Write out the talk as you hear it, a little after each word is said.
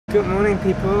Good morning,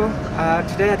 people.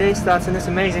 Today our day starts in this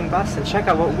amazing bus, and check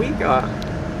out what we got.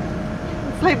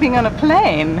 It's like being on a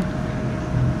plane.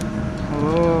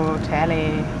 Oh,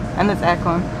 telly. And there's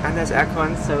aircon. And there's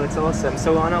aircon, so it's awesome.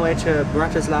 So we're on our way to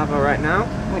Bratislava right now.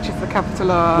 Which is the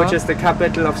capital of... Which is the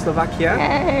capital of Slovakia.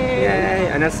 Yay! Yay!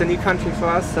 And that's a new country for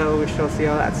us, so we shall see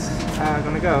how that's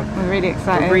gonna go. We're really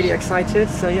excited. We're really excited,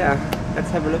 so yeah,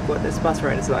 let's have a look what this bus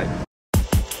ride is like.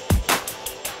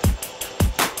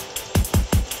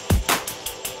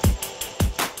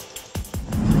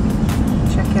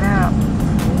 Check it out.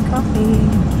 Coffee.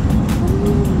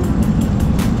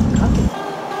 Coffee.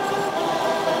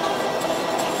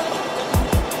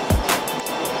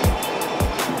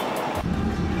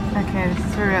 Okay, this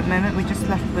is where we're at the moment. We just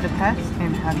left Budapest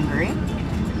in Hungary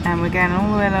and we're going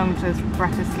all the way along to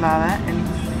Bratislava in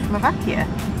Slovakia.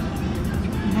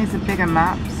 Here's a bigger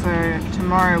map, so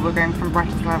tomorrow we're going from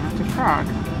Bratislava to Prague.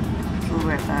 So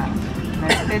we're there.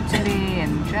 There's Italy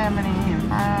and Germany and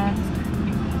France,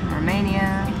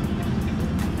 Romania.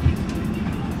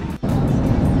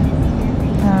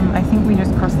 I think we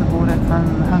just crossed the border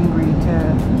from Hungary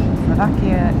to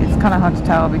Slovakia. It's kind of hard to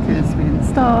tell because we didn't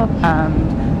stop, and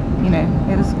you know,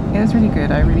 it was really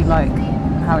good. I really like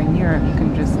how in Europe you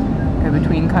can just go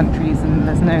between countries and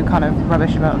there's no kind of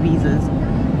rubbish about visas.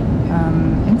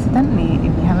 Incidentally,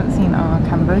 if you haven't seen our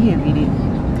Cambodia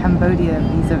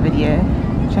visa video,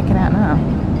 check it out now.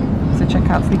 So check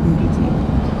out Sleeping Beauty.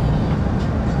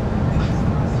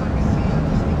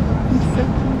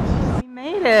 We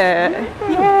made it!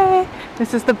 Yay!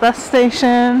 This is the bus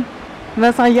station. And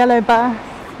that's our yellow bus.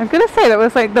 I'm gonna say that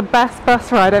was like the best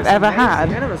bus ride I've ever had.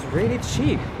 And it was really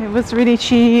cheap. It was really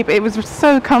cheap. It was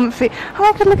so comfy. Oh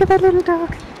my god, look at that little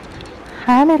dog.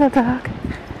 Hi, little dog.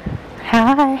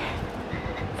 Hi.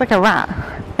 It's like a rat.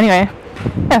 Anyway,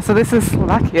 yeah, so this is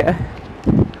Slovakia.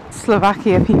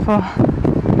 Slovakia, people.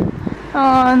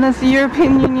 Oh, and there's the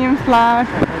European Union flag.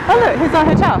 Oh look, here's our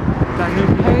hotel.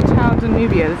 Hotel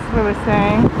Danubia, this is where we're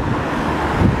staying.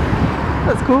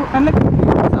 That's cool. And look,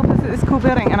 it's opposite this cool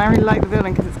building, and I really like the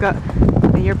building because it's got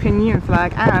the European Union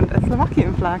flag and a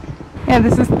Slovakian flag. Yeah,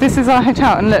 this is our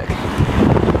hotel, and look,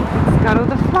 it's got all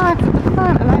the flags at the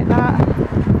front. I like that.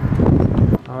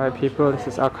 Alright people, this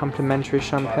is our complimentary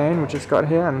champagne we just got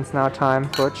here, and it's now time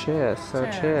for a cheers. So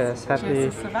cheers. Happy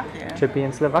to be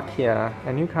in Slovakia,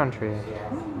 a new country.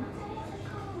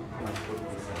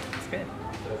 It's good.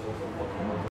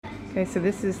 Okay, so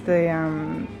this is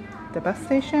the bus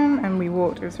station, and we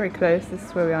walked, it was very close, this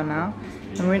is where we are now.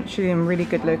 And we're actually in a really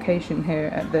good location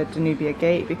here at the Danubia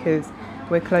Gate because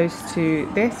we're close to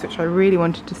this, which I really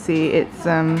wanted to see. It's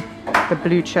the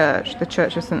Blue Church, the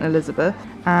Church of St. Elizabeth.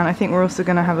 And I think we're also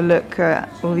going to have a look at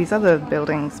all these other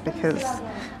buildings because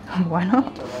why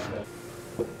not?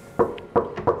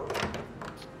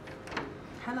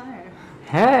 Hello.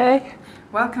 Hey!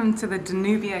 Welcome to the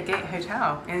Danubia Gate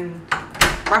Hotel in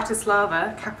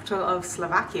Bratislava, capital of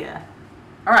Slovakia.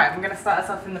 Alright, I'm going to start us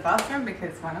off in the bathroom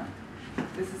because why not?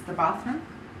 This is the bathroom.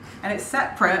 And it's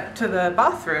separate to the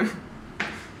bathroom.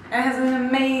 It has an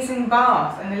amazing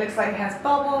bath, and it looks like it has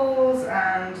bubbles,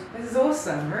 and this is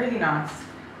awesome, really nice.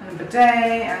 And a bidet,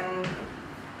 and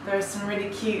there's some really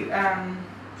cute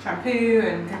shampoo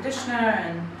and conditioner,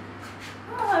 and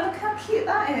oh, look how cute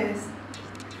that is.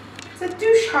 It's a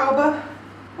douche haube.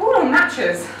 Oh,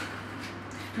 matches.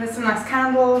 And there's some nice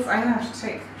candles. I'm gonna have to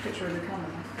take a picture of the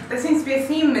candle. There seems to be a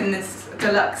theme in this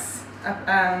deluxe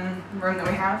room that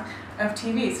we have of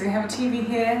TV. So we have a TV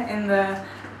here in the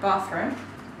bathroom.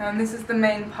 This is the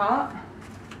main part.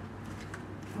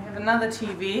 We have another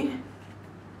TV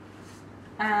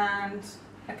and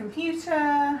a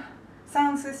computer,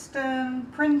 sound system,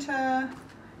 printer,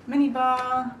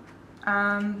 minibar,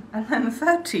 and then the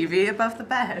third TV above the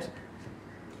bed.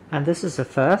 And this is the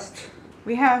first.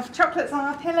 We have chocolates on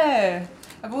our pillow.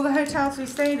 Of all the hotels we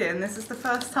stayed in, this is the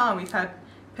first time we've had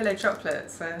pillow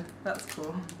chocolates, so that's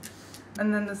cool.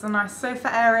 And then there's a nice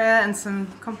sofa area and some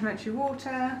complimentary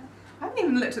water. I haven't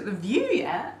even looked at the view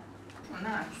yet. Oh,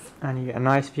 nice. And you get a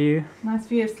nice view. Nice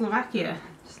view of Slovakia.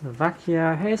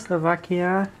 Slovakia. Hey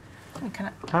Slovakia. Okay.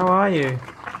 How are you?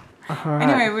 Right.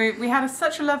 Anyway, we had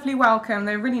such a lovely welcome.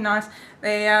 They were really nice.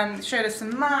 They showed us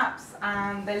some maps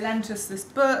and they lent us this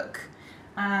book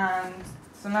and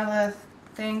some other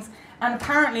things. And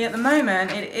apparently at the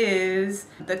moment it is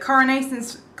the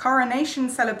Coronation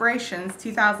Celebrations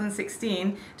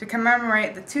 2016 to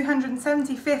commemorate the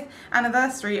 275th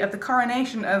anniversary of the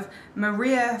coronation of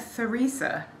Maria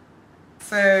Theresa.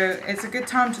 So it's a good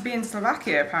time to be in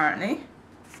Slovakia apparently.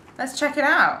 Let's check it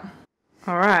out.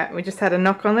 Alright, we just had a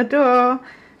knock on the door.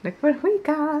 Look what we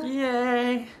got.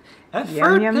 Yay! A Yum,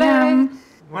 fruit yum, plate! yum.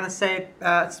 I want to say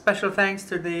special thanks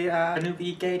to the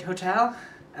Danube Gate Hotel,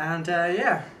 and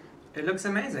yeah, it looks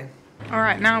amazing.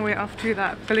 Alright, now we're off to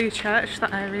that blue church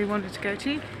that I really wanted to go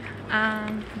to,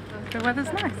 and the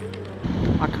weather's nice.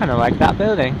 I kind of like that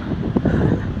building.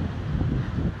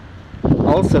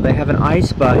 Also, they have an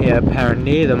ice bar here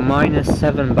apparently, the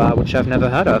 -7 bar, which I've never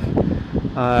heard of.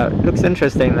 Looks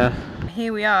interesting there.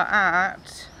 Here we are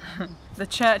at the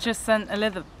Church of St.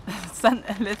 Elizabeth.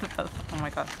 Oh my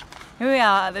god. Here we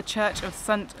are at the Church of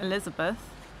St. Elizabeth.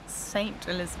 Saint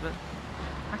Elizabeth.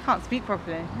 I can't speak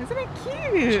properly. Isn't it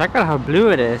cute? Check out how blue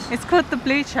it is. It's called the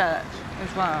Blue Church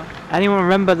as well. Anyone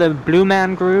remember the Blue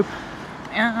Man Group?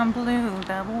 I'm blue,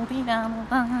 double D double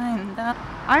line.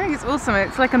 I think it's awesome.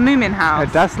 It's like a Moomin house.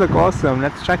 It does look awesome.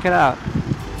 Let's check it out.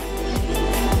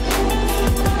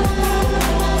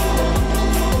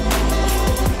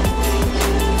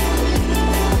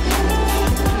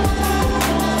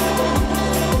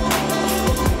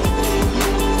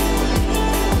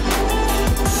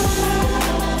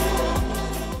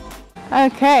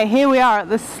 Okay, here we are at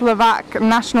the Slovak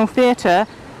National Theatre,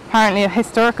 apparently a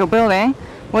historical building.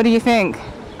 What do you think?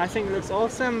 I think it looks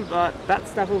awesome, but that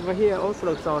stuff over here also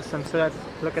looks awesome, so let's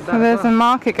look at that. So there's a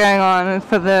market going on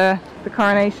for the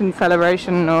coronation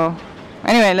celebration, or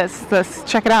anyway, let's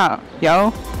check it out,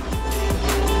 yo.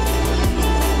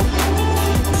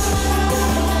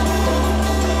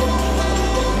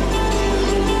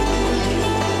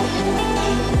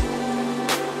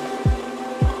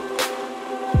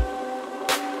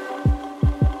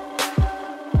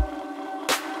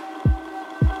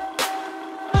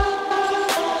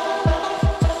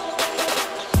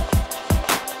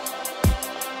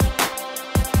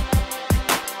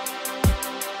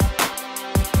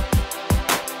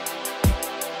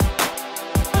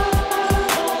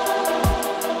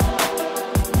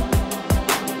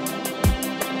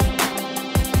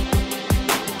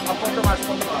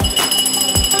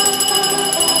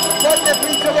 Poďme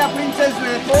princovia a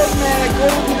princezné, poďme,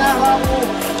 korunky na hlavu,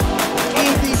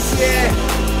 indície.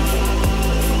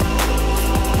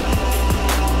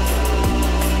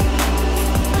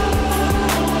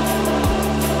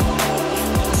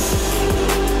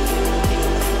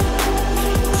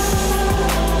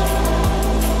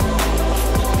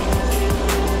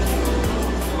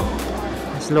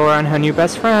 It's Laura and her new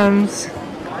best friends.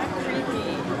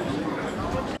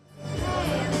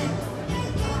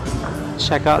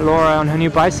 Check out Laura on her new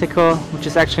bicycle, which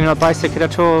is actually not a bicycle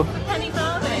at all.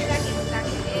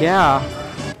 Yeah.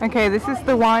 Okay, this is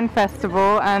the wine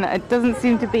festival, and it doesn't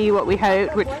seem to be what we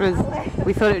hoped, which was,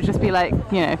 we thought it would just be like,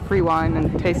 you know, free wine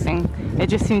and tasting. It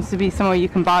just seems to be somewhere you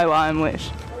can buy wine,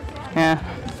 which, yeah,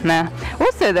 nah.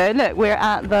 Also though, look, we're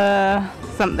at the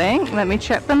something, let me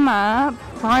check the map,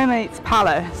 Primates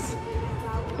Palace.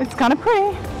 It's kind of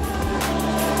pretty.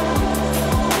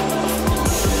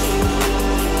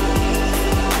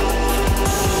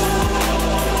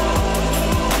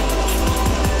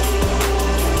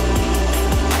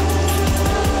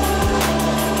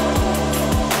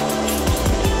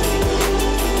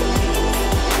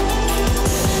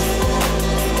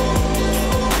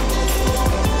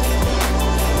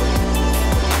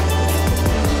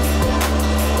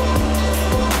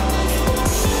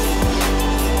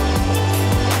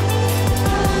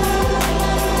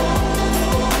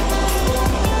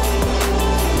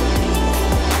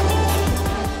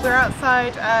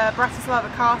 Outside Bratislava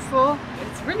Castle.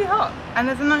 It's really hot, and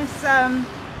there's a nice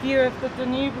view of the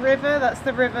Danube River. That's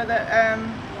the river that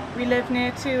we live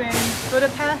near to in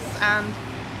Budapest, and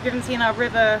if you haven't seen our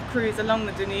river cruise along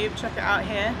the Danube, check it out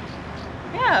here.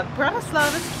 Yeah,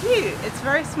 Bratislava's cute. It's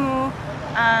very small,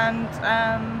 and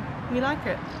we like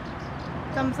it.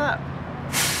 Thumbs up.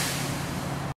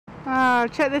 Oh,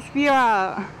 check this view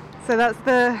out. So that's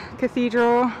the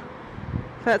cathedral.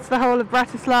 That's the whole of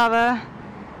Bratislava.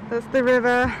 That's the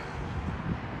river,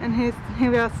 and here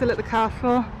we are still at the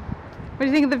castle. What do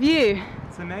you think of the view?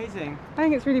 It's amazing. I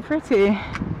think it's really pretty.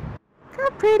 Look how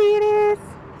pretty it is.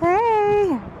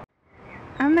 Hey!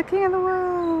 I'm the king of the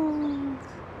world.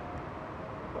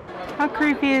 How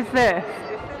creepy is this?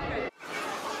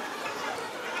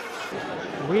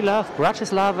 We love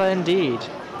Bratislava indeed.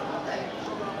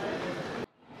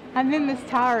 And then this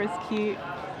tower is cute.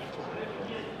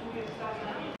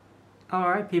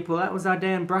 Alright people, that was our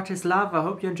day in Bratislava. I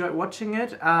hope you enjoyed watching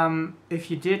it. If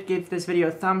you did, give this video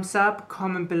a thumbs up,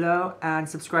 comment below, and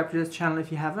subscribe to this channel if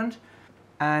you haven't.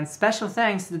 And special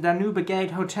thanks to the Danube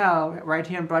Gate Hotel right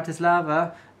here in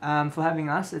Bratislava for having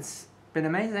us. It's been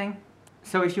amazing.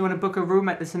 So if you want to book a room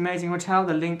at this amazing hotel,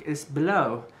 the link is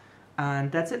below. And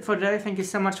that's it for today. Thank you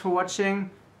so much for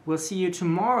watching. we'll see you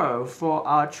tomorrow for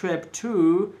our trip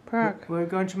to... Prague. We're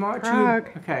going tomorrow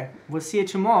Prague. to... Okay, we'll see you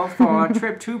tomorrow for our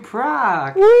trip to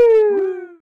Prague. Woo!